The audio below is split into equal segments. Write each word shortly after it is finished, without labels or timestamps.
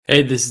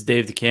Hey, this is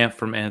Dave DeCamp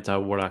from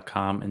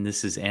antiwar.com, and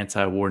this is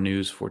anti-war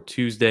news for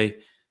Tuesday,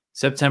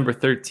 September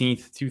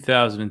 13th,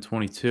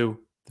 2022.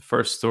 The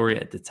first story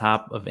at the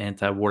top of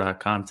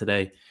antiwar.com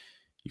today: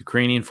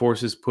 Ukrainian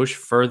forces push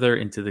further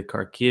into the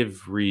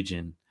Kharkiv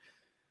region.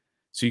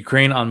 So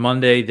Ukraine on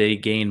Monday, they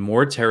gained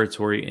more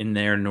territory in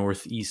their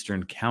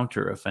northeastern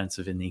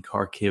counteroffensive in the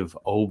Kharkiv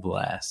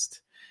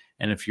Oblast.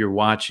 And if you're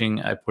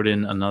watching, I put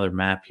in another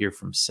map here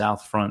from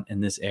South Front,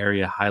 and this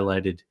area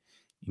highlighted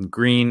in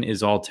green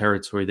is all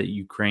territory that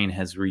Ukraine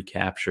has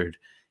recaptured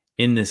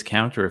in this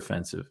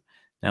counteroffensive.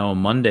 Now, on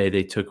Monday,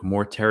 they took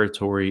more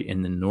territory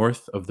in the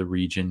north of the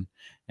region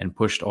and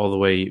pushed all the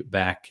way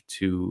back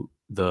to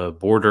the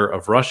border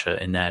of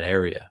Russia in that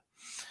area.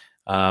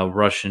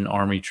 Russian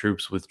army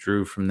troops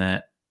withdrew from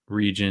that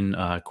region.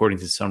 According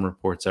to some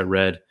reports I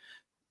read,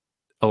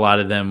 a lot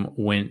of them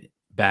went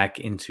back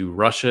into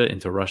Russia,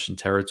 into Russian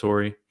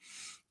territory.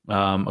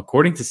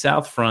 According to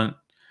South Front,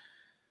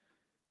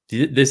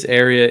 this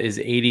area is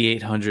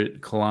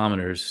 8,800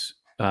 kilometers,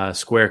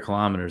 square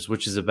kilometers,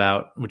 which is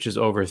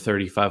over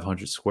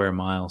 3,500 square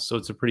miles. So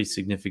it's a pretty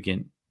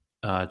significant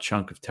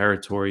chunk of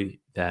territory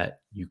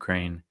that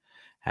Ukraine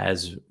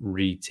has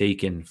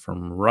retaken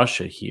from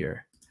Russia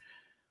here.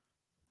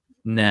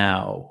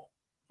 Now,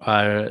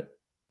 a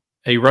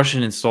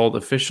Russian-installed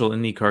official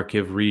in the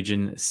Kharkiv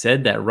region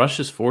said that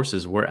Russia's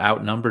forces were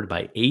outnumbered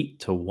by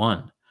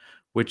 8-1.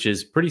 Which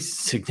is pretty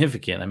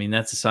significant. I mean,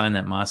 that's a sign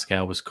that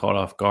Moscow was caught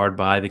off guard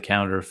by the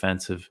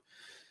counteroffensive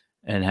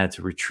and had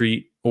to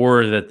retreat,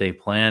 or that they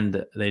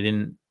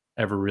didn't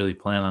ever really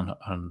plan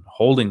on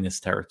holding this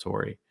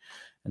territory,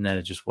 and that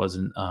it just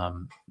wasn't,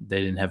 they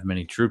didn't have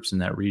many troops in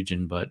that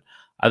region. But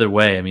either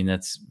way, I mean,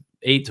 that's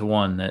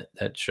 8-1.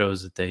 That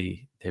shows that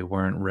they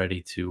weren't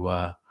ready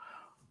to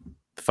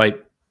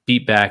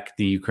beat back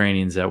the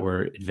Ukrainians that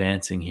were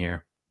advancing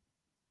here.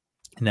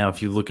 Now,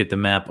 if you look at the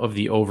map of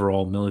the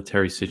overall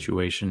military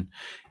situation,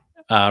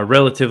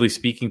 relatively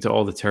speaking to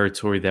all the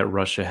territory that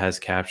Russia has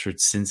captured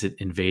since it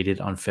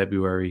invaded on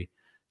February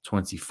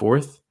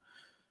 24th,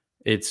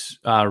 it's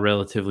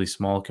relatively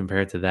small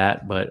compared to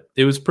that, but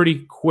it was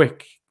pretty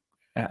quick.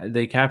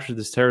 They captured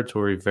this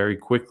territory very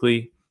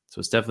quickly, so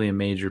it's definitely a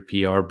major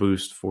PR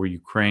boost for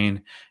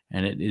Ukraine,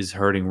 and it is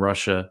hurting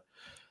Russia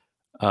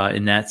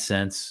in that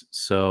sense.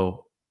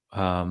 So,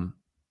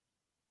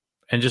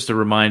 and just a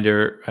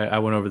reminder, I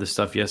went over this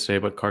stuff yesterday,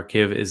 but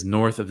Kharkiv is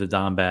north of the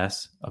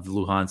Donbass, of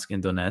Luhansk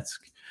and Donetsk,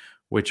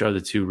 which are the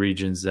two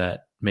regions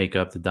that make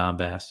up the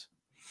Donbass.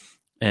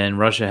 And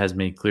Russia has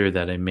made clear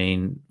that a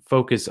main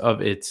focus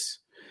of its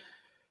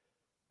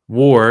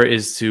war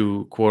is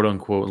to, quote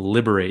unquote,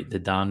 liberate the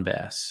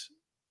Donbass.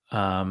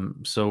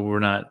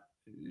 So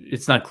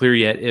it's not clear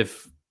yet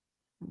if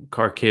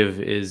Kharkiv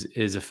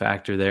is a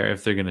factor there,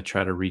 if they're going to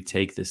try to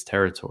retake this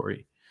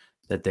territory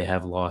that they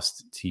have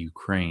lost to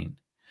Ukraine.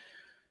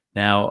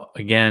 Now,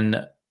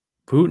 again,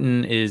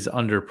 Putin is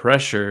under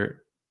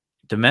pressure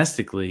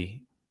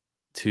domestically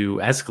to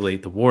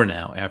escalate the war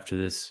now after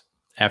this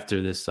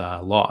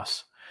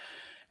loss.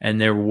 And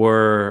there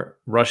were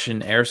Russian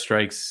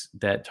airstrikes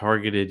that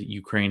targeted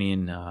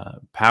Ukrainian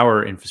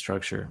power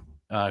infrastructure,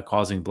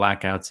 causing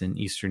blackouts in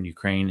eastern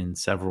Ukraine in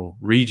several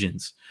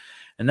regions.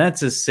 And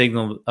that's a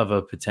signal of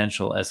a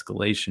potential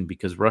escalation,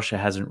 because Russia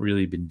hasn't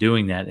really been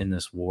doing that in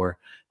this war.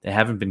 They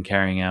haven't been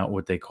carrying out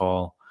what they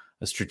call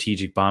a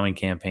strategic bombing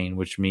campaign,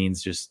 which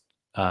means just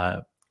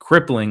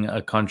crippling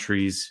a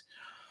country's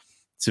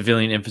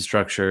civilian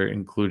infrastructure,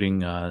 including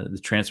the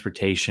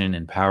transportation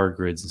and power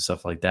grids and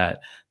stuff like that.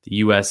 The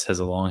U.S. has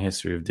a long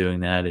history of doing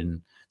that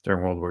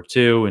during World War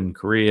II, in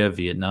Korea,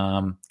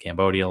 Vietnam,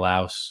 Cambodia,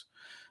 Laos,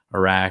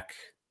 Iraq.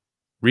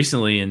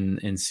 Recently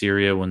in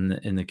Syria,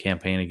 in the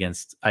campaign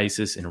against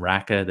ISIS in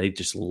Raqqa, they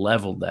just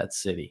leveled that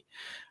city.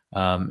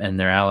 And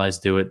their allies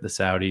do it, the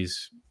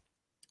Saudis.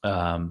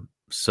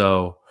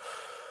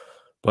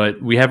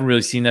 But we haven't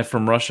really seen that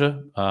from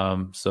Russia.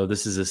 So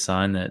this is a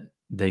sign that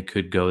they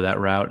could go that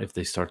route. If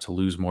they start to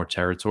lose more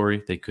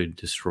territory, they could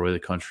destroy the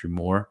country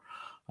more.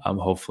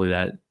 Hopefully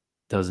that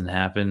doesn't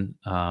happen.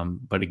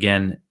 But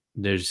again,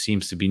 there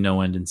seems to be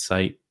no end in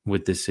sight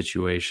with this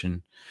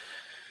situation.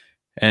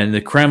 And the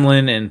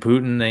Kremlin and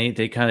Putin,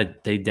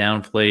 they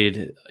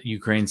downplayed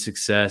Ukraine's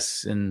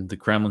success, and the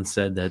Kremlin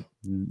said that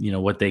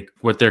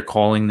what they're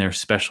calling their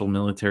special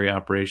military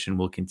operation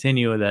will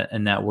continue,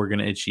 and that we're going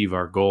to achieve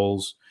our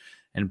goals.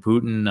 And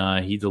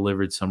Putin, he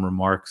delivered some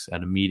remarks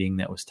at a meeting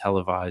that was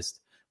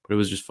televised, but it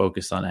was just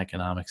focused on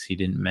economics. He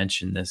didn't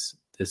mention this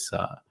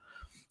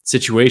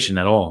situation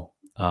at all.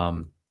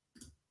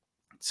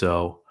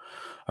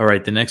 All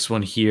right, the next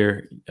one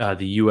here,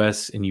 the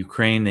U.S. and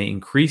Ukraine, they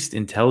increased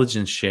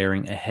intelligence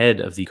sharing ahead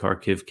of the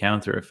Kharkiv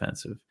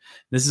counteroffensive.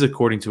 This is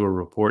according to a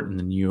report in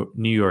the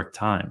New York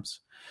Times.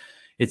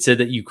 It said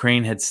that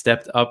Ukraine had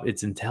stepped up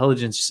its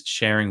intelligence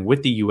sharing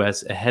with the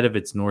U.S. ahead of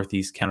its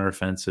northeast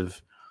counteroffensive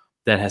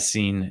that has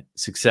seen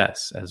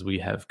success, as we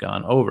have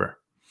gone over.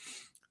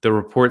 The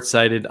report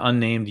cited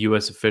unnamed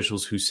U.S.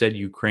 officials who said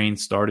Ukraine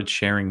started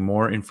sharing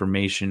more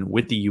information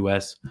with the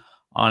U.S.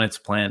 on its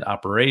planned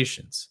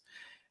operations.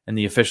 And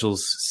the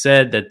officials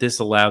said that this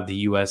allowed the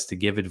U.S. to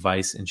give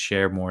advice and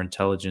share more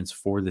intelligence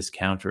for this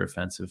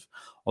counteroffensive,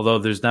 although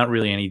there's not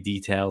really any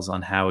details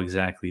on how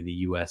exactly the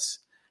U.S.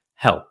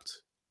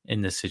 helped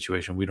in this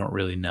situation. We don't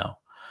really know.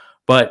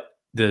 But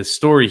the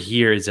story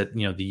here is that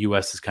the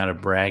U.S. is kind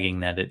of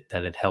bragging that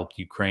it helped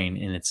Ukraine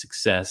in its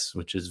success,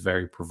 which is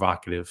very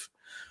provocative,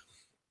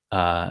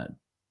 thing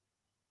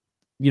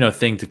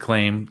to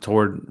claim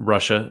toward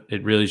Russia.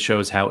 It really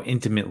shows how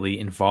intimately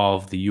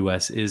involved the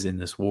U.S. is in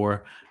this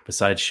war.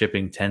 Besides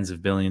shipping tens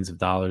of billions of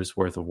dollars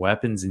worth of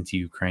weapons into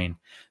Ukraine,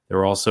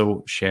 they're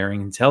also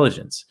sharing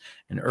intelligence.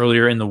 And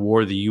earlier in the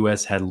war, the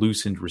U.S. had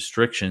loosened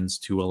restrictions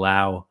to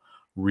allow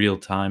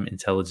real-time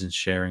intelligence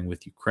sharing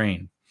with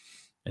Ukraine.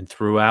 And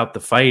throughout the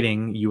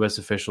fighting, U.S.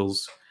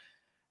 officials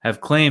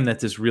have claimed that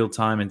this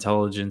real-time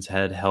intelligence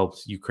had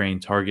helped Ukraine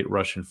target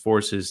Russian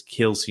forces,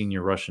 kill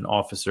senior Russian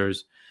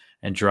officers,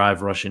 and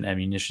drive Russian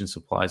ammunition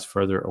supplies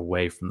further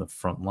away from the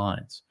front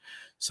lines.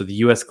 So the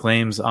U.S.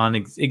 claims on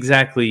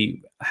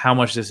exactly how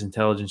much this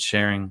intelligence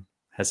sharing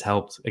has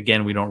helped.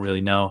 Again, we don't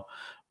really know,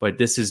 but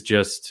this is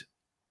just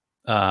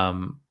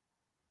the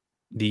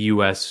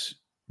U.S.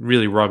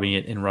 really rubbing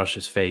it in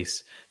Russia's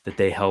face that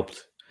they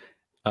helped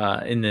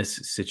in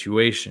this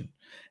situation.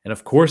 And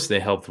of course, they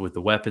helped with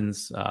the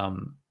weapons.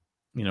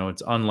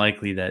 It's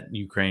unlikely that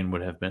Ukraine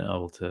would have been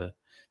able to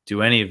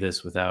do any of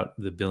this without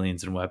the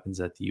billions in weapons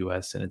that the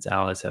U.S. and its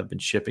allies have been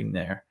shipping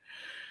there.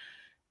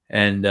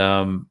 And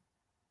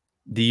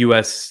the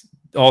U.S.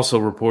 also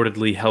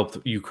reportedly helped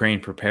Ukraine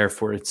prepare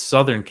for its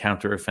southern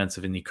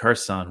counteroffensive in the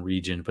Kherson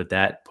region, but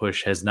that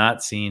push has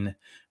not seen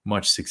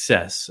much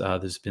success.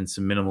 There's been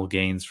some minimal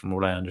gains from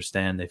what I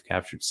understand. They've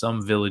captured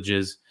some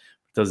villages.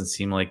 It doesn't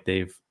seem like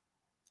they've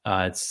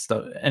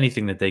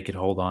anything that they could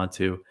hold on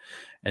to,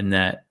 and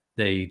that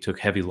they took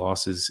heavy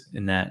losses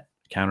in that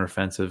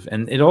counteroffensive.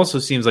 And it also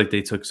seems like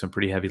they took some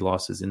pretty heavy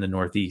losses in the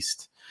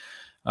Northeast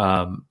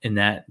in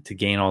that to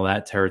gain all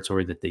that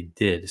territory that they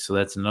did. So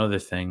that's another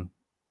thing,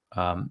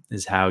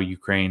 is how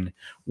Ukraine,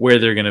 where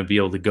they're going to be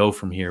able to go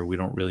from here. We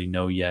don't really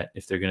know yet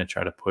if they're going to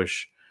try to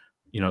push,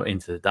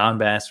 into the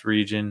Donbass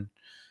region,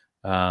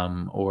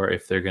 or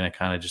if they're going to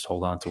kind of just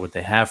hold on to what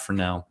they have for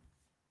now.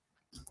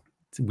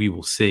 We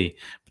will see.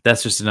 But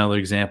that's just another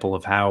example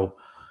of how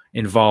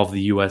involved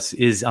the U.S.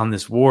 is on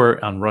this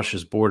war on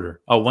Russia's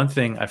border. Oh, one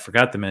thing I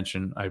forgot to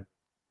mention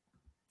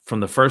from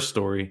the first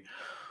story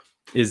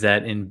is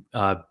that in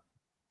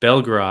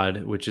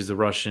Belgorod, which is the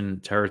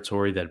Russian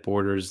territory that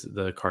borders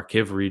the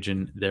Kharkiv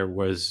region, there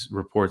was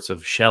reports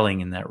of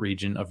shelling in that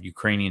region, of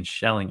Ukrainian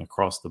shelling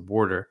across the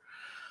border.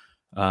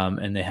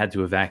 And they had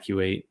to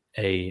evacuate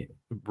a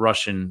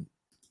Russian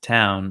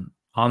town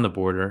on the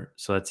border.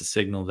 So that's a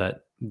signal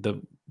that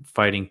the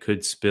fighting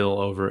could spill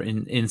over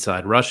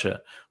inside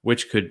Russia,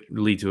 which could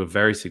lead to a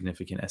very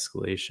significant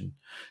escalation.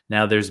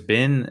 Now, there's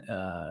been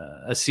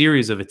a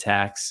series of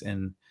attacks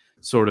and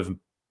sort of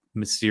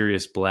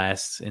mysterious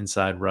blasts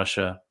inside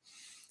Russia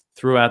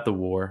throughout the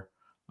war.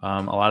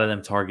 A lot of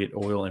them target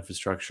oil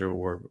infrastructure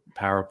or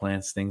power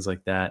plants, things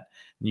like that.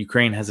 And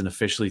Ukraine hasn't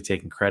officially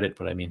taken credit,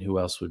 but I mean, who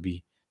else would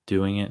be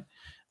doing it?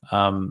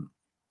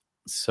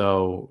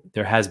 So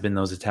there has been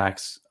those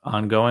attacks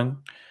ongoing,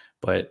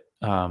 but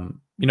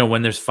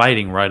when there's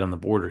fighting right on the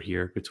border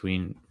here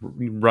between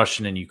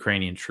Russian and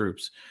Ukrainian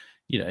troops,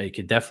 it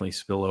could definitely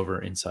spill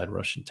over inside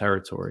Russian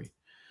territory.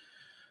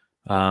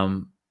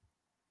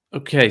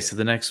 Okay, so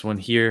the next one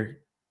here,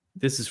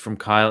 this is from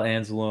Kyle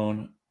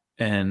Anzalone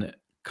and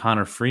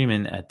Connor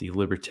Freeman at the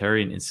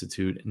Libertarian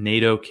Institute.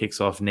 NATO kicks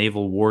off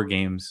naval war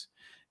games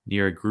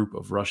near a group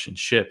of Russian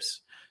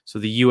ships. So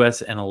the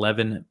U.S. and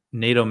 11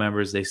 NATO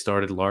members, they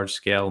started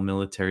large-scale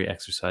military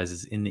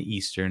exercises in the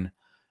eastern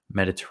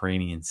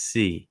Mediterranean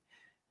Sea.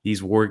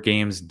 These war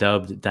games,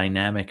 dubbed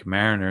Dynamic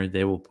Mariner,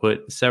 they will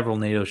put several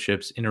NATO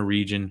ships in a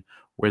region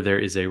where there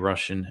is a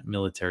Russian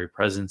military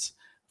presence,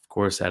 of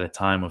course, at a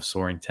time of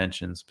soaring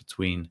tensions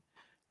between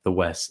the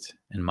West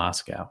and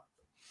Moscow.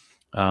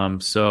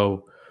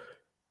 So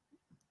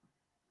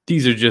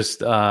these are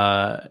just,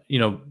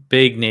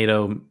 big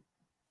NATO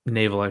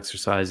naval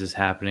exercises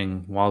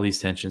happening while these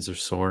tensions are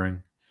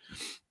soaring.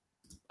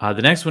 The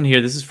next one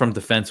here, this is from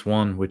Defense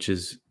One, which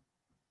is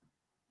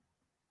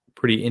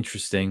pretty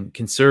interesting.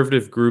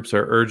 Conservative groups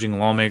are urging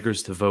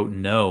lawmakers to vote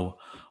no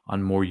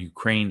on more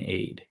Ukraine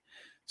aid.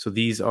 So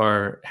these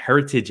are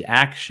Heritage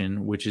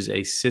Action, which is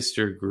a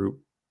sister group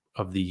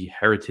of the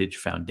Heritage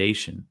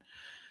Foundation,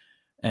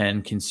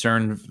 and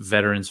Concerned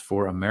Veterans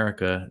for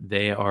America.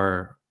 They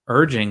are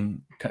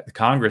urging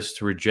Congress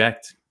to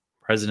reject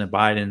President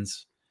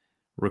Biden's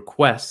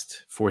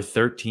request for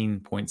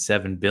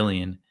 $13.7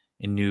 billion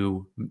in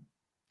new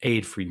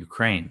aid for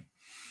Ukraine.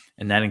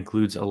 And that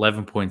includes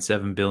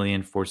 $11.7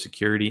 billion for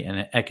security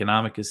and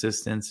economic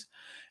assistance,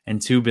 and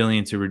 $2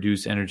 billion to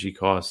reduce energy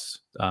costs,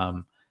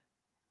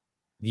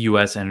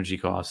 U.S. energy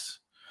costs.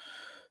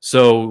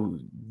 So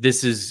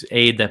this is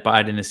aid that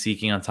Biden is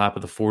seeking on top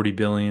of the $40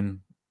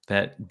 billion,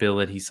 that bill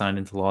that he signed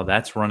into law.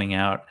 That's running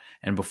out.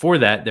 And before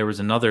that, there was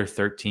another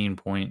 13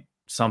 point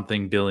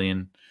something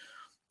billion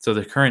So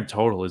the current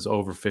total is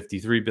over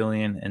 53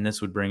 billion, and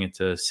this would bring it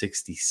to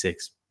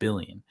 66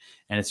 billion.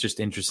 And it's just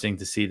interesting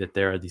to see that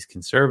there are these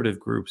conservative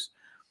groups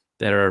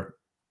that are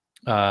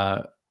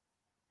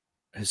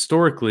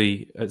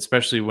historically,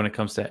 especially when it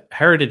comes to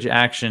Heritage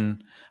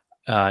Action,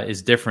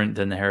 is different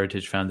than the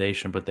Heritage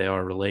Foundation, but they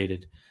are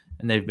related.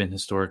 And they've been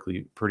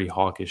historically pretty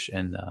hawkish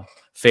and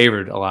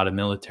favored a lot of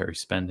military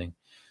spending.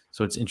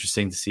 So it's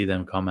interesting to see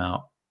them come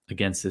out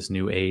against this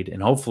new aid.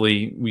 And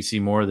hopefully we see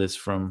more of this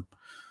from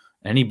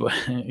anybody.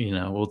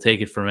 We'll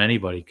take it from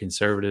anybody,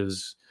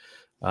 conservatives,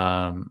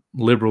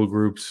 liberal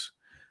groups.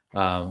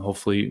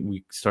 Hopefully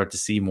we start to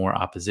see more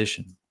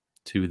opposition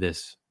to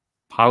this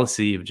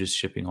policy of just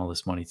shipping all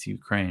this money to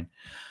Ukraine.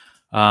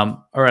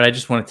 All right, I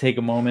just want to take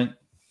a moment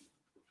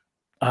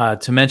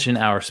to mention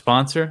our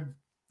sponsor,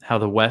 How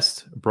the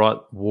West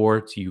Brought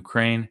War to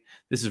Ukraine.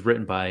 This is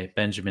written by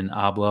Benjamin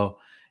Oblo,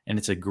 and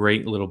it's a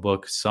great little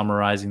book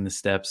summarizing the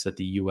steps that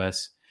the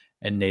U.S.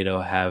 and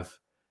NATO have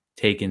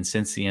taken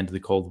since the end of the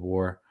Cold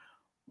War,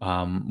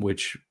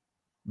 which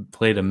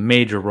played a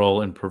major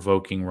role in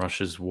provoking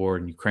Russia's war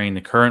in Ukraine,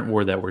 the current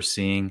war that we're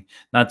seeing,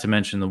 not to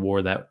mention the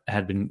war that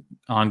had been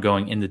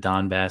ongoing in the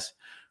Donbass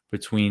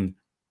between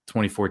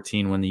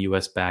 2014 when the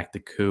U.S. backed the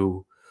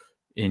coup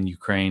in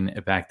Ukraine,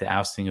 backed the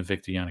ousting of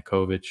Viktor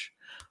Yanukovych.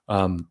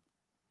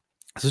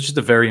 So it's just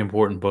a very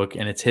important book,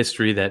 and it's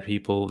history that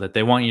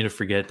they want you to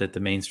forget, that the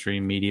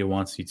mainstream media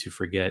wants you to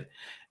forget.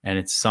 And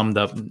it's summed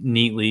up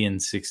neatly in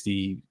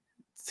 60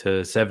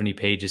 to 70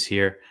 pages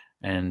here,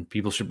 and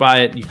people should buy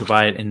it. You could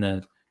buy it in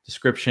the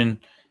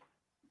description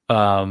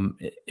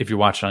if you're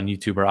watching on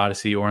YouTube or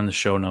Odyssey, or in the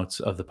show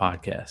notes of the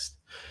podcast.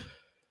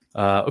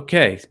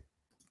 Okay,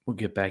 we'll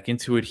get back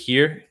into it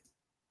here.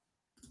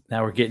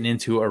 Now we're getting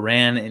into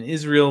Iran and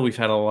Israel. We've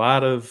had a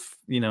lot of,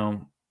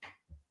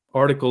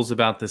 articles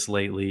about this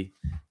lately,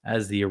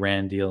 as the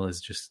Iran deal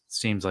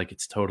seems like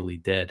it's totally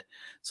dead.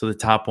 So the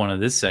top one of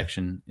this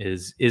section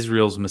is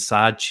Israel's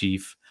Mossad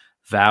chief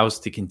vows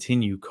to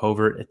continue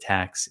covert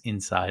attacks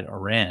inside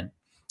Iran.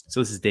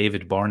 So this is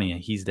David Barnea.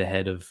 He's the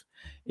head of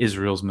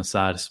Israel's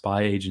Mossad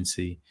spy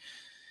agency.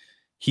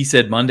 He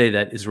said Monday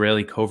that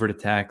Israeli covert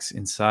attacks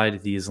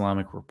inside the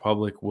Islamic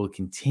Republic will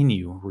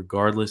continue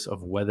regardless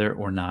of whether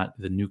or not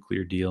the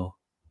nuclear deal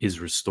is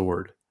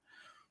restored.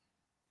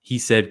 He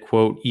said,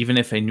 quote, even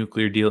if a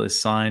nuclear deal is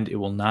signed, it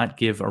will not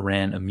give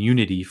Iran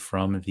immunity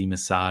from the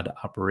Mossad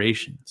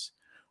operations.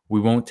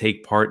 We won't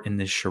take part in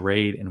this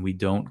charade, and we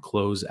don't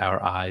close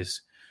our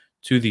eyes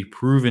to the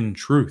proven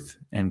truth,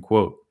 end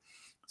quote.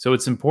 So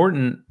it's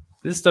important.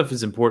 This stuff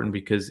is important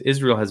because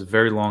Israel has a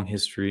very long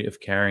history of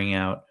carrying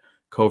out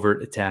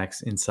covert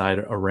attacks inside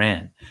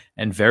Iran.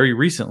 And very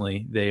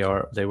recently, they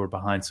were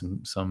behind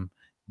some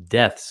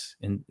deaths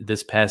in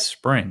this past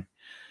spring.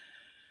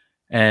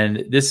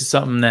 And this is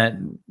something that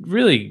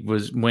really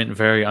went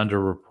very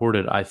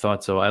underreported, I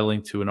thought. So I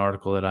linked to an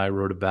article that I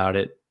wrote about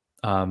it.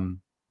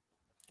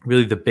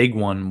 Really, the big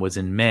one was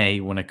in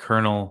May when a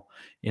colonel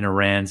in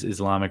Iran's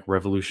Islamic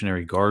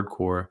Revolutionary Guard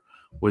Corps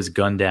was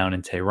gunned down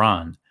in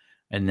Tehran.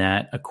 And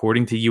that,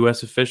 according to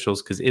U.S.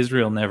 officials, because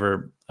Israel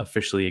never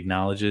officially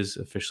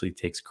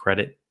takes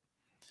credit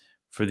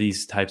for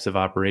these types of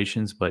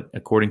operations, but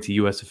according to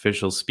U.S.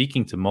 officials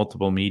speaking to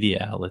multiple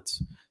media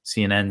outlets,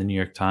 CNN, the New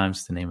York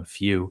Times, to name a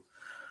few,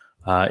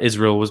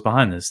 Israel was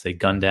behind this. They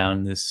gunned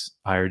down this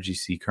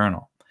IRGC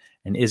colonel.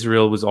 And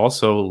Israel was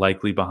also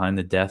likely behind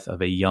the death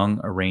of a young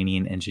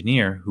Iranian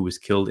engineer who was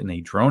killed in a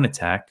drone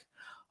attack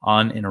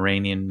on an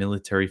Iranian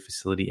military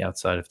facility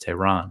outside of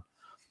Tehran.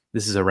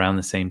 This is around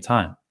the same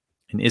time.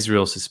 And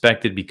Israel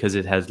suspected because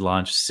it has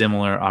launched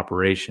similar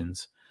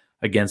operations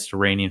against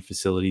Iranian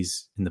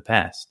facilities in the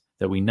past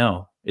that we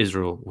know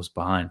Israel was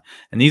behind.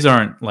 And these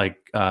aren't like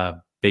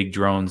big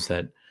drones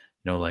that,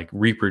 like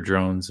Reaper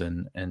drones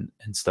and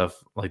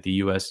stuff like the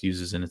U.S.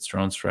 uses in its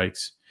drone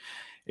strikes.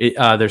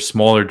 They're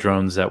smaller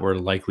drones that were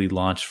likely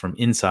launched from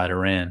inside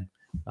Iran,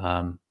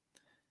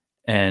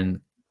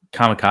 and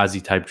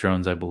kamikaze type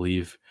drones, I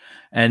believe.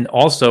 And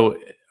also,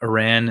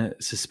 Iran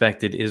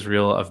suspected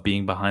Israel of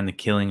being behind the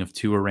killing of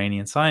 2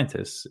 Iranian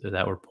scientists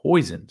that were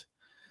poisoned.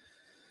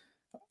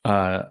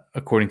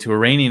 According to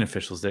Iranian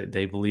officials,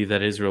 they believe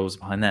that Israel was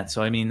behind that.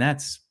 So, I mean,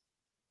 that's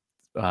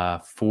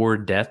 4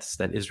 deaths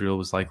that Israel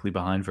was likely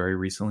behind very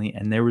recently,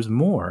 and there was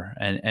more.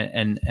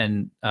 And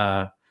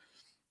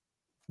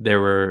there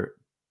were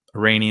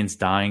Iranians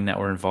dying that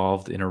were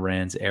involved in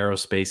Iran's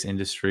aerospace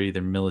industry,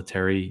 their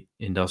military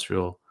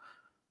industry,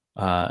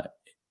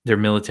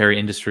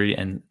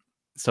 and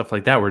stuff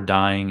like that were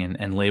dying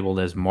and labeled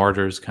as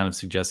martyrs, kind of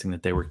suggesting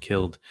that they were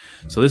killed.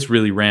 So this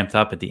really ramped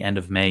up at the end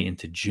of May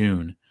into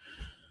June.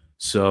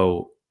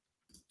 So,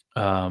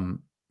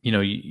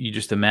 you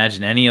just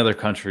imagine any other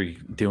country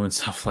doing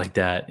stuff like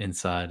that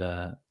inside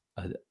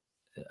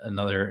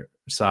another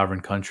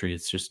sovereign country.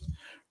 It's just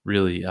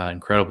really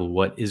incredible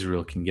what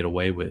Israel can get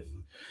away with.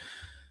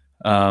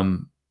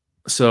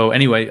 So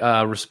anyway,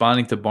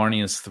 responding to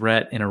Barnea's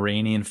threat, an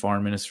Iranian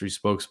foreign ministry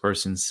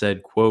spokesperson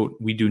said, quote,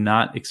 we do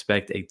not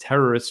expect a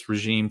terrorist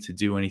regime to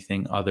do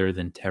anything other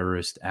than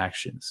terrorist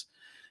actions,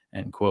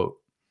 end quote.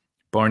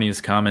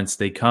 Barnia's comments,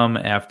 they come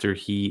after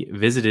he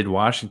visited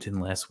Washington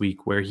last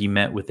week, where he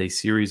met with a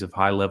series of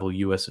high-level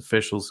U.S.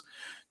 officials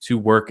to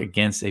work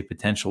against a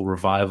potential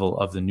revival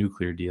of the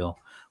nuclear deal,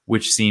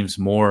 which seems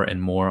more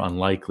and more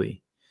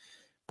unlikely.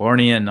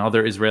 Barnia and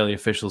other Israeli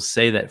officials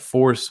say that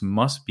force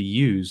must be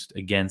used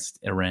against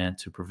Iran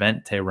to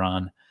prevent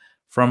Tehran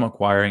from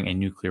acquiring a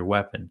nuclear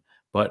weapon,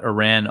 but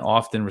Iran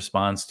often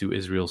responds to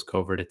Israel's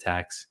covert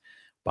attacks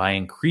by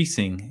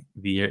increasing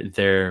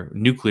their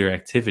nuclear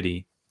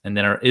activity, and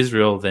then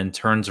Israel then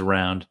turns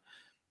around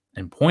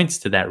and points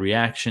to that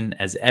reaction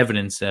as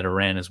evidence that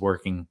Iran is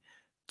working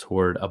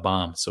toward a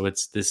bomb. So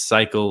it's this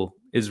cycle.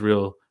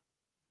 Israel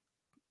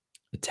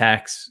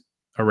attacks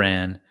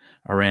Iran.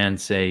 Iran,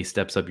 say,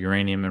 steps up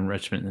uranium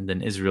enrichment, and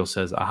then Israel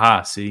says,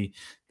 aha, see,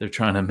 they're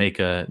trying to make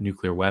a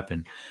nuclear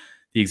weapon.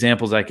 The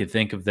examples I could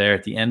think of there,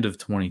 at the end of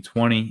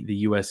 2020,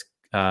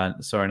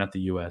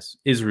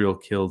 Israel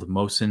killed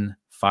Mohsen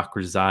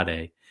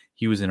Fakhrizadeh.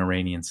 He was an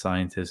Iranian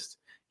scientist.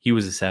 He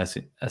was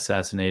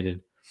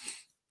assassinated.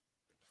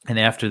 And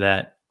after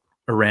that,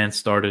 Iran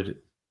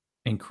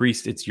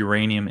increased its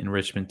uranium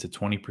enrichment to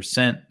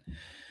 20%.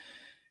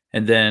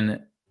 And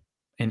then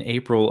in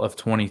April of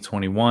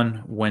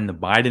 2021, when the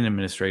Biden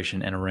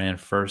administration and Iran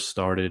first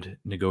started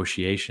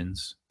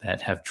negotiations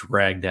that have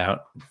dragged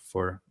out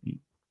for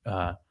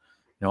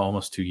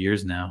almost 2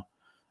 years now,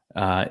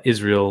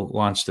 Israel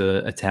launched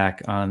an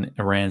attack on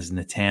Iran's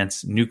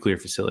Natanz nuclear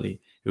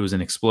facility. It was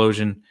an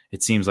explosion.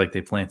 It seems like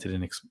they planted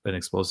an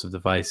explosive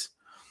device.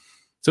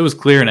 So it was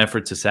clear an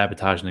effort to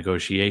sabotage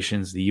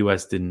negotiations. The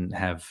U.S. didn't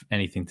have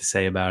anything to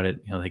say about it.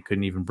 They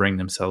couldn't even bring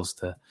themselves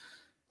to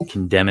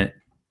condemn it.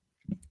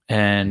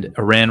 And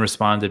Iran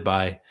responded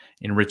by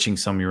enriching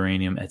some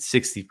uranium at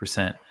 60%.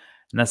 And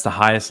that's the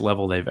highest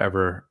level they've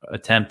ever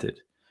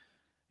attempted.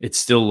 It's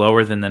still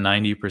lower than the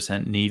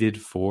 90% needed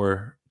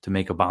to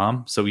make a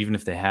bomb. So even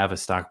if they have a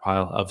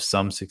stockpile of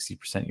some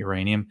 60%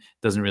 uranium,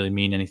 it doesn't really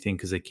mean anything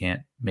because they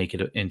can't make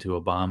it into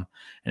a bomb.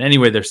 And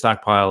anyway, their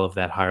stockpile of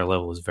that higher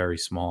level is very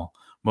small.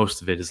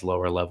 Most of it is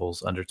lower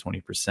levels, under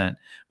 20%.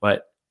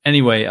 But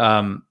anyway,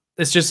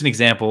 it's just an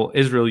example.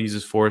 Israel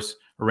uses force.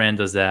 Iran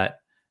does that.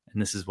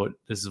 And this is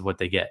what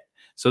they get.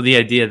 So the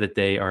idea that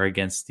they are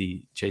against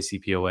the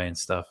JCPOA and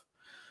stuff,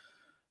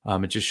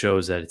 it just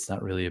shows that it's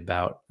not really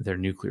about their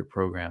nuclear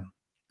program.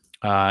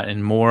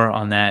 And more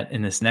on that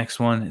in this next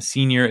one. A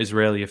senior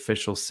Israeli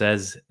official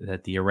says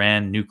that the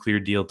Iran nuclear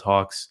deal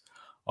talks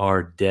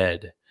are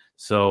dead.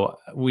 So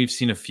we've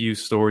seen a few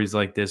stories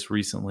like this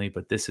recently,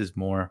 but this is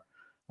more.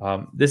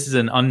 This is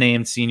an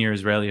unnamed senior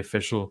Israeli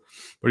official,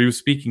 but he was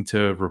speaking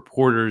to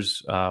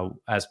reporters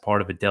as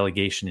part of a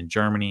delegation in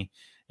Germany.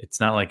 It's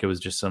not like it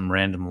was just some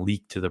random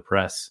leak to the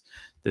press.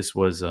 This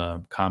was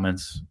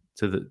comments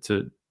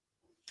to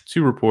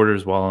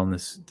reporters while on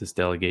this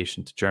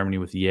delegation to Germany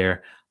with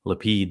Yair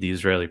Lapid, the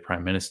Israeli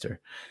prime minister.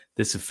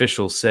 This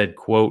official said,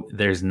 quote,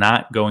 "There's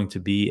not going to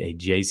be a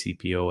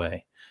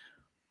JCPOA,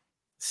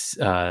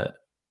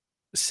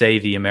 say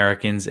the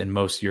Americans and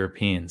most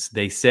Europeans.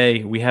 They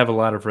say we have a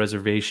lot of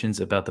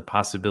reservations about the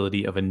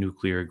possibility of a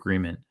nuclear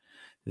agreement.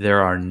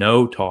 There are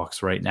no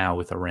talks right now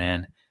with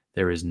Iran.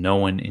 There is no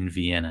one in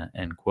Vienna,"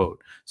 end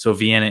quote. So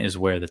Vienna is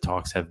where the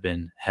talks have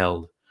been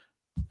held,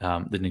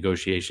 the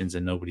negotiations,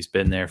 and nobody's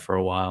been there for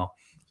a while.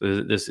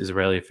 So this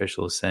Israeli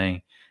official is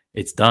saying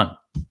it's done,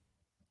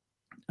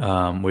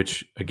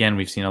 which, again,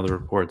 we've seen other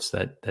reports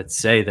that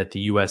say that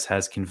the U.S.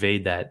 has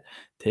conveyed that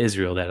to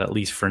Israel, that at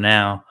least for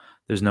now,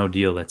 there's no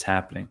deal that's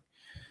happening.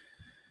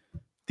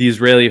 The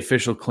Israeli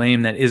official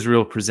claimed that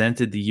Israel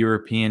presented the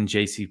European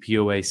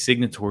JCPOA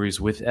signatories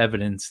with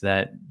evidence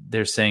that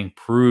they're saying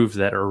proved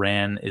that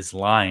Iran is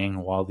lying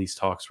while these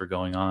talks were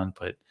going on,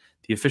 but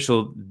the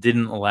official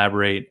didn't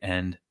elaborate,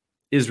 and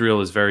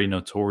Israel is very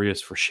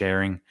notorious for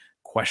sharing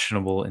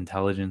questionable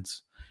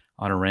intelligence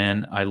on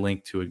Iran. I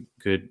linked to a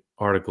good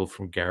article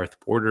from Gareth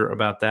Porter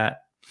about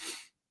that.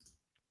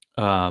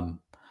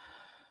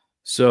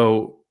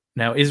 So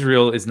now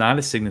Israel is not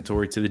a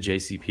signatory to the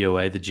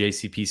JCPOA. The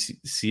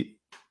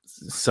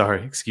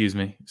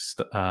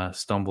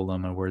stumbled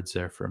on my words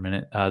there for a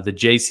minute. The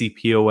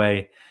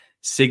JCPOA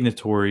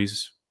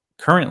signatories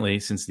currently,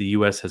 since the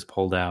U.S. has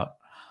pulled out,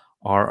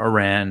 are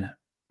Iran,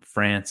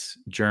 France,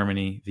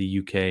 Germany, the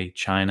UK,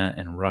 China,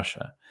 and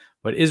Russia.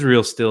 But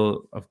Israel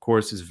still, of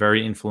course, is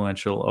very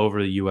influential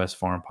over the U.S.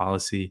 foreign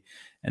policy,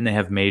 and they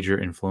have major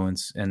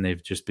influence, and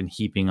they've just been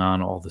heaping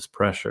on all this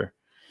pressure.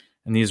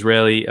 And the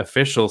Israeli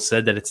official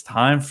said that it's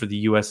time for the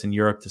U.S. and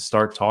Europe to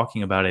start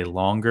talking about a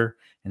longer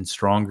and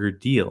stronger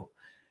deal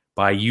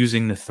by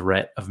using the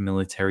threat of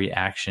military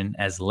action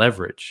as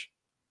leverage.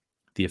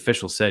 The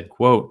official said,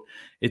 quote,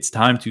 "It's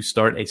time to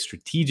start a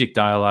strategic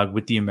dialogue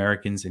with the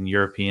Americans and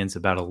Europeans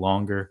about a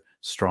longer,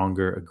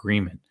 stronger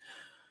agreement.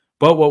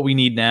 But what we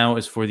need now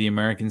is for the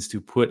Americans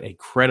to put a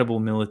credible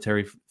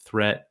military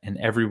threat and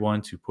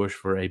everyone to push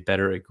for a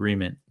better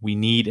agreement. We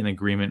need an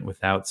agreement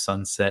without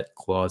sunset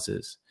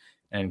clauses,"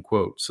 end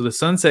quote. So the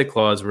sunset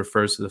clause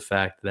refers to the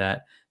fact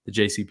that the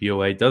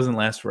JCPOA doesn't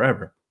last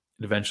forever.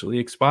 It eventually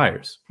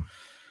expires.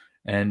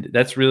 And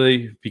that's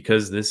really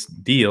because this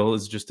deal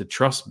is just a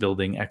trust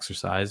building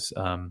exercise.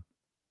 And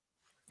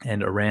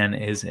Iran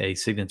is a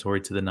signatory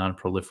to the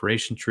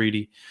Non-Proliferation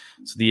Treaty.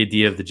 So the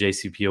idea of the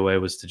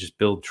JCPOA was to just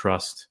build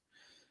trust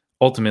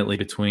ultimately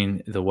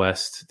between the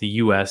West, the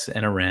US,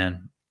 and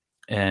Iran.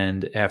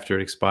 And after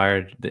it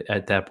expired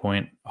at that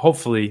point,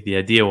 hopefully the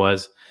idea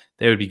was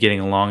they would be getting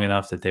along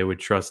enough that they would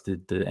trust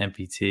that the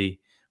NPT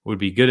would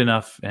be good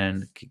enough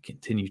and could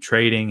continue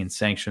trading, and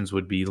sanctions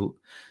would be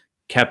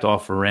kept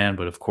off Iran.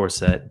 But of course,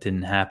 that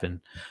didn't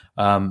happen.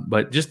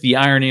 But just the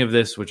irony of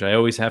this, which I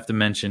always have to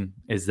mention,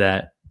 is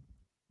that,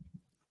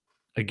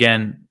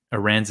 again,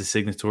 Iran's a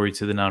signatory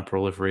to the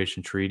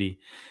Non-Proliferation Treaty.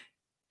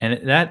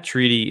 And that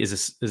treaty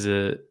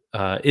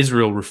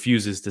Israel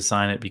refuses to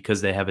sign it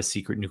because they have a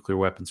secret nuclear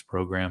weapons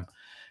program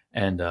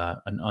and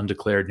an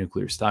undeclared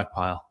nuclear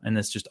stockpile. And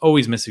that's just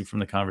always missing from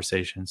the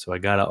conversation. So I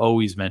got to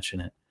always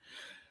mention it.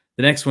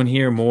 The next one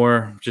here,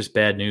 more just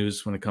bad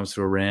news when it comes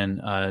to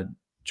Iran.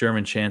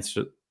 German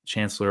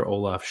Chancellor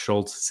Olaf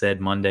Scholz said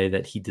Monday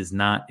that he does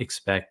not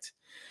expect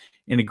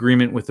an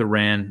agreement with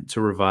Iran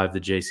to revive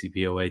the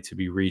JCPOA to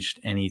be reached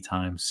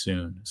anytime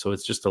soon. So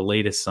it's just the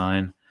latest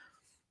sign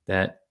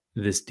that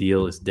this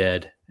deal is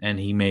dead. And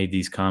he made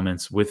these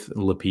comments with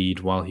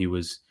Lapid while he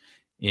was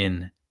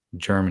in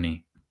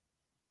Germany.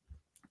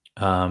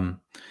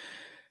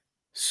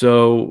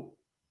 So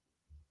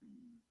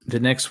the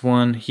next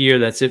one here,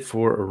 that's it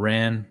for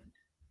Iran.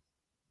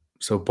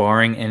 So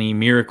barring any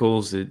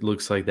miracles, it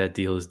looks like that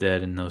deal is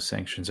dead and those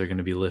sanctions are going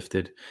to be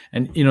lifted.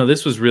 And,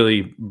 this was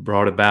really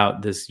brought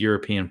about, this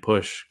European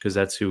push, because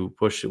that's who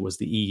pushed it, was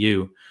the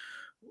EU,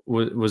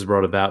 was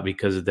brought about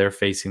because they're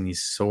facing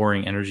these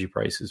soaring energy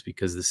prices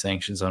because the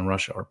sanctions on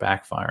Russia are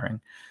backfiring.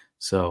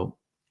 So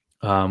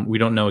we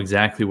don't know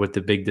exactly what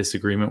the big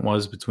disagreement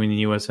was between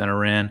the U.S. and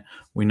Iran.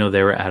 We know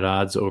they were at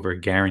odds over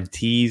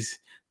guarantees,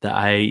 the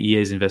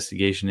IAEA's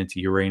investigation into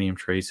uranium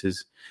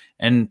traces,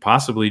 and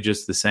possibly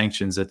just the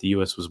sanctions that the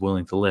U.S. was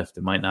willing to lift.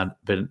 It might not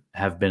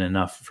have been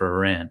enough for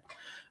Iran.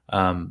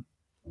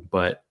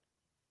 But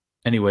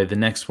anyway, the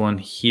next one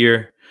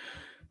here.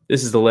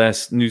 This is the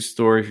last news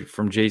story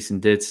from Jason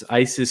Ditz.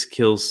 ISIS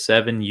kills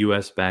 7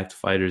 U.S.-backed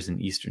fighters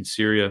in eastern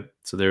Syria.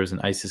 So there was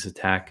an ISIS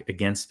attack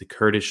against the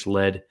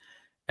Kurdish-led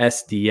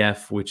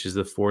SDF, which is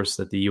the force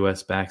that the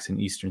U.S. backs in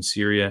eastern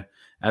Syria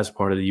as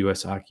part of the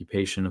U.S.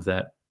 occupation of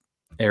that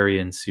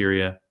area in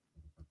Syria.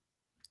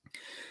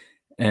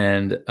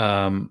 And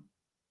so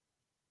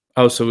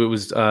it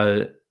was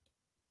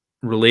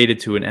related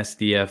to an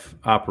SDF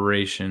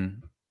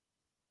operation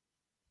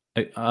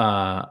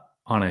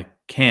on a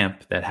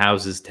camp that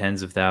houses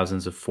tens of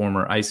thousands of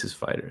former ISIS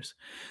fighters.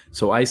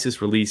 So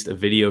ISIS released a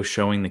video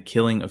showing the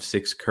killing of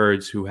 6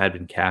 Kurds who had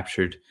been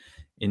captured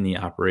in the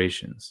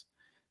operations.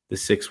 The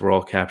 6 were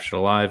all captured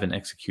alive and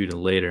executed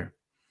later.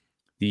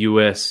 The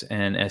U.S.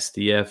 and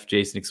SDF,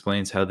 Jason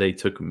explains how they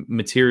took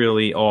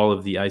materially all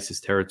of the ISIS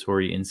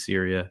territory in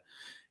Syria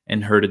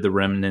and herded the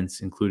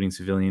remnants, including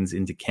civilians,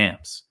 into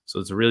camps. So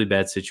it's a really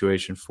bad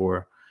situation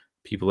for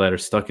people that are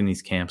stuck in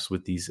these camps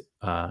with these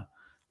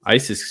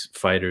ISIS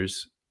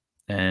fighters.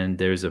 And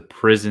there's a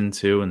prison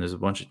too, and there's a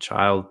bunch of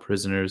child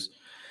prisoners.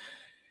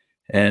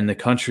 And the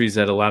countries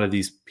that a lot of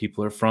these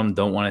people are from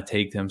don't want to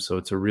take them. So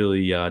it's a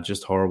really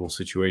just horrible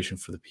situation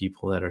for the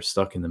people that are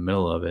stuck in the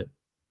middle of it.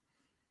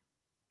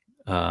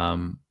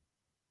 And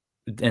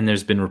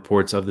there's been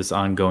reports of this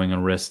ongoing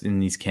unrest in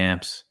these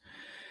camps.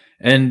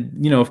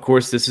 And, of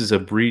course, this is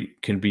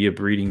can be a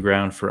breeding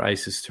ground for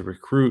ISIS to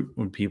recruit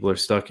when people are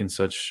stuck in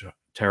such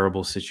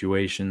terrible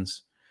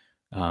situations.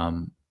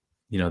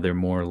 They're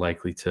more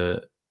likely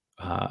to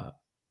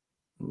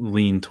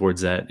lean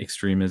towards that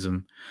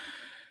extremism.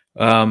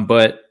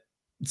 But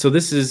so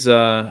this is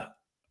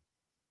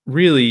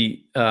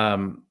really,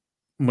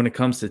 when it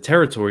comes to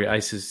territory,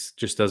 ISIS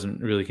just doesn't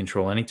really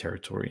control any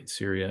territory in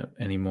Syria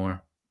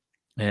anymore.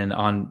 And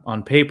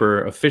on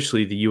paper,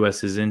 officially, the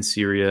U.S. is in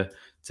Syria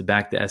to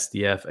back the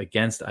SDF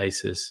against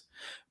ISIS.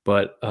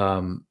 But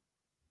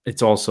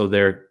it's also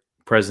their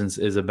presence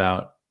is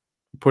about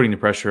putting the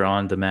pressure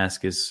on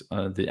Damascus,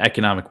 the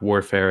economic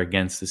warfare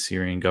against the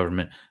Syrian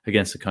government,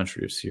 against the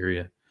country of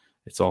Syria.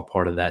 It's all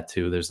part of that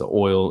too. There's the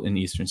oil in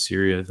eastern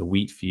Syria, the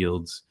wheat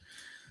fields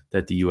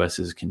that the U.S.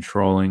 is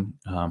controlling.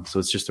 So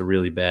it's just a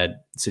really bad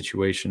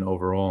situation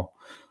overall.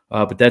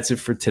 But that's it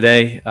for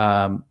today.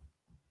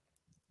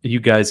 You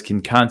guys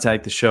can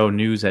contact the show,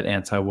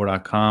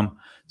 news@antiwar.com.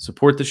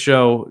 Support the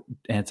show,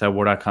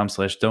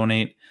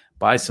 antiwar.com/donate.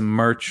 Buy some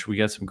merch. We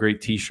got some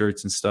great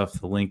t-shirts and stuff.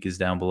 The link is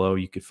down below.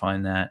 You could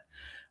find that.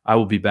 I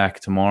will be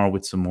back tomorrow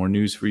with some more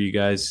news for you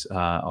guys.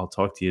 I'll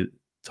talk to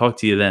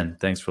you then.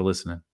 Thanks for listening.